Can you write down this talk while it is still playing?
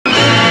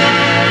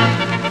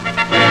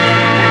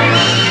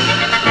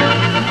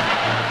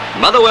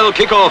Motherwell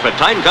kick off at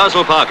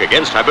Tynecastle Park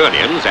against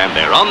Hibernians, and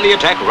they're on the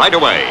attack right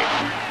away.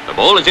 The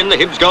ball is in the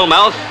Hibs goal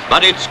mouth,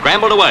 but it's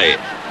scrambled away.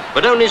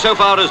 But only so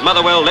far as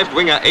Motherwell left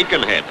winger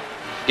Aitkenhead.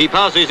 He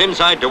passes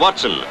inside to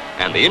Watson,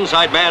 and the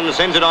inside man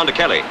sends it on to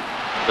Kelly.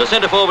 The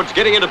centre forward's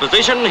getting into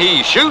position,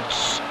 he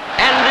shoots,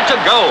 and it's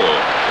a goal.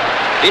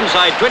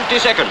 Inside 20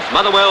 seconds,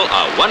 Motherwell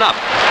are 1 up.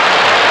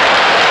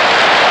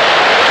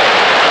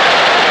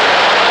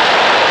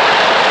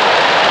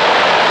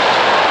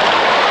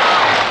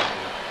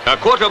 A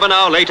quarter of an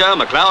hour later,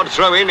 McLeod's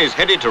throw-in is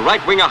headed to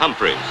right winger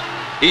Humphries.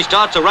 He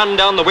starts a run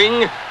down the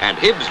wing, and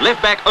Hibs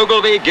left back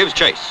Ogilvie gives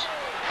chase.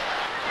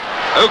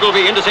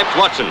 Ogilvie intercepts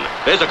Watson.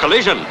 There's a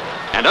collision,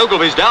 and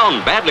Ogilvie's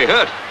down, badly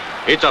hurt.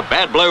 It's a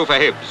bad blow for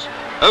Hibs.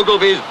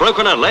 Ogilvie's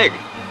broken a leg,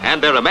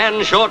 and they're a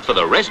man short for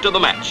the rest of the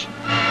match.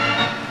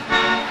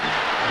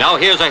 Now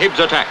here's a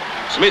Hibs attack.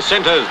 Smith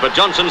centres, but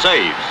Johnson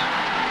saves.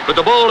 But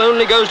the ball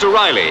only goes to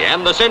Reilly,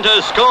 and the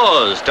centre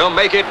scores to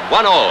make it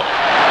 1-1.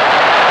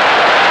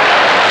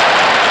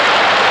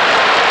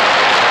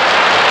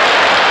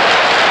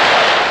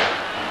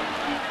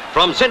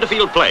 From centre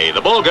field play,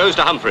 the ball goes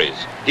to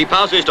Humphries. He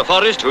passes to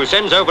Forrest, who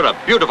sends over a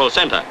beautiful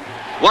centre.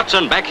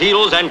 Watson back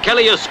heels, and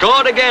Kelly has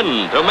scored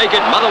again to make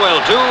it Motherwell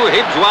 2,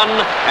 Hibs 1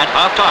 at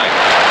half-time.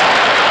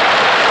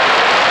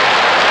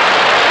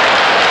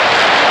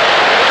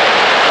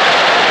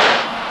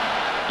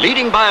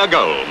 Leading by a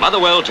goal,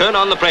 Motherwell turn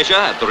on the pressure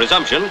at the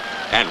resumption,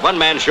 and one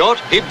man short,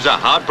 Hibs are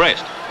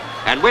hard-pressed.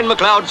 And when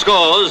McLeod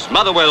scores,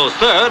 Motherwell's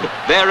third,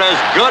 they're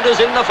as good as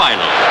in the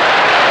final.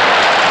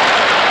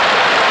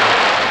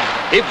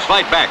 Hibs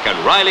fight back,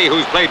 and Reilly,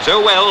 who's played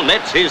so well,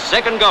 nets his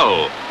second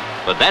goal.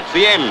 But that's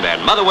the end,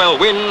 and Motherwell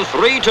win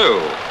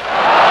 3-2.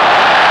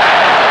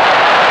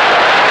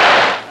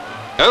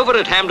 Over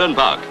at Hampden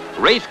Park,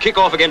 Wraith kick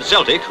off against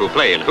Celtic, who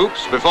play in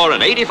hoops before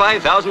an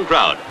 85,000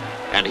 crowd.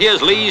 And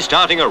here's Lee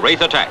starting a Wraith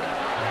attack.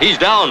 He's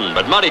down,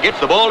 but Murray gets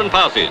the ball and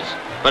passes.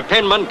 But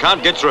Penman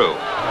can't get through.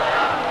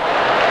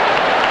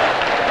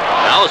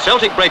 Now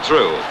Celtic break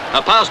through.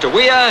 A pass to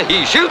Weir,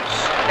 he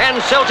shoots, and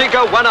Celtic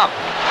are 1 up.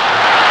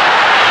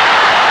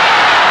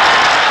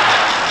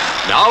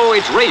 Now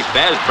it's Wraith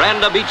as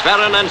Brander beats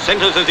Varron and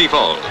centres as he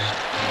falls.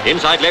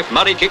 Inside left,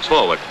 Murray kicks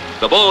forward.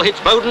 The ball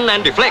hits Bowden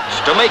and deflects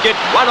to make it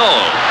 1-1.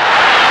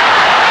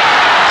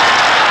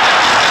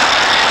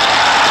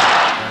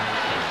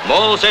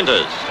 Maul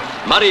centres.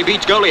 Murray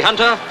beats goalie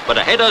Hunter, but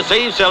a header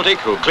saves Celtic,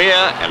 who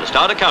clear and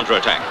start a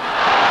counter-attack.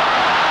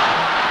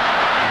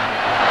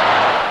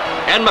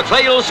 And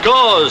McLeod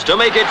scores to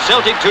make it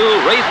Celtic 2,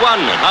 Wraith 1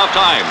 at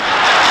half-time.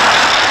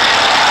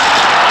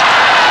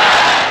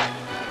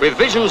 With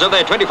visions of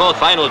their 24th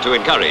final to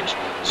encourage,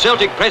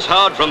 Celtic press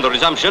hard from the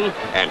resumption,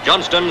 and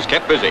Johnston's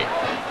kept busy.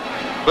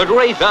 But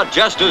Wraith are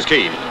just as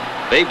keen.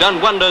 They've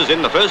done wonders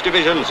in the First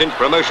Division since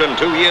promotion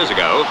 2 years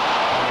ago,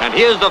 and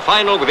here's the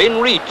final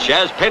within reach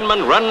as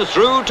Penman runs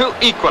through to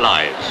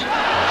equalise.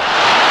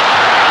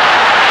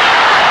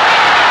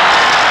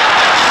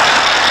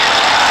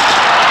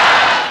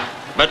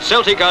 But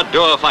Celtic are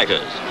dour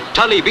fighters.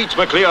 Tully beats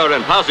McLeod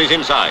and passes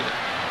inside.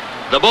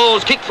 The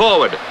ball's kicked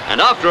forward, and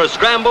after a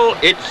scramble,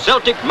 it's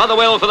Celtic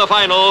Motherwell for the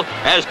final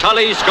as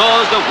Tully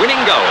scores the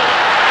winning goal.